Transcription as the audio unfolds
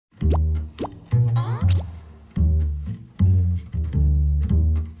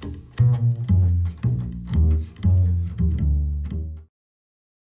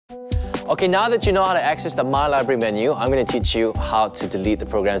Okay, now that you know how to access the My Library menu, I'm going to teach you how to delete the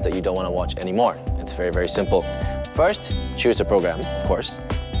programs that you don't want to watch anymore. It's very, very simple. First, choose the program, of course.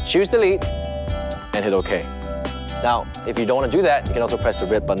 Choose delete and hit OK. Now, if you don't want to do that, you can also press the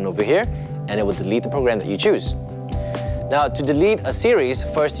red button over here and it will delete the program that you choose. Now, to delete a series,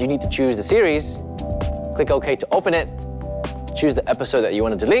 first you need to choose the series, click OK to open it, choose the episode that you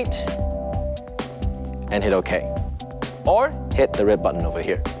want to delete, and hit OK. Or hit the red button over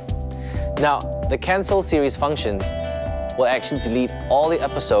here. Now, the cancel series functions will actually delete all the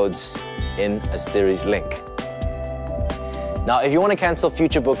episodes in a series link. Now, if you want to cancel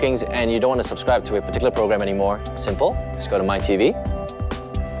future bookings and you don't want to subscribe to a particular program anymore, simple. Just go to My TV,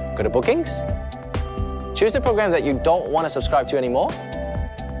 go to Bookings, choose the program that you don't want to subscribe to anymore,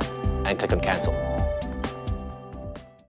 and click on Cancel.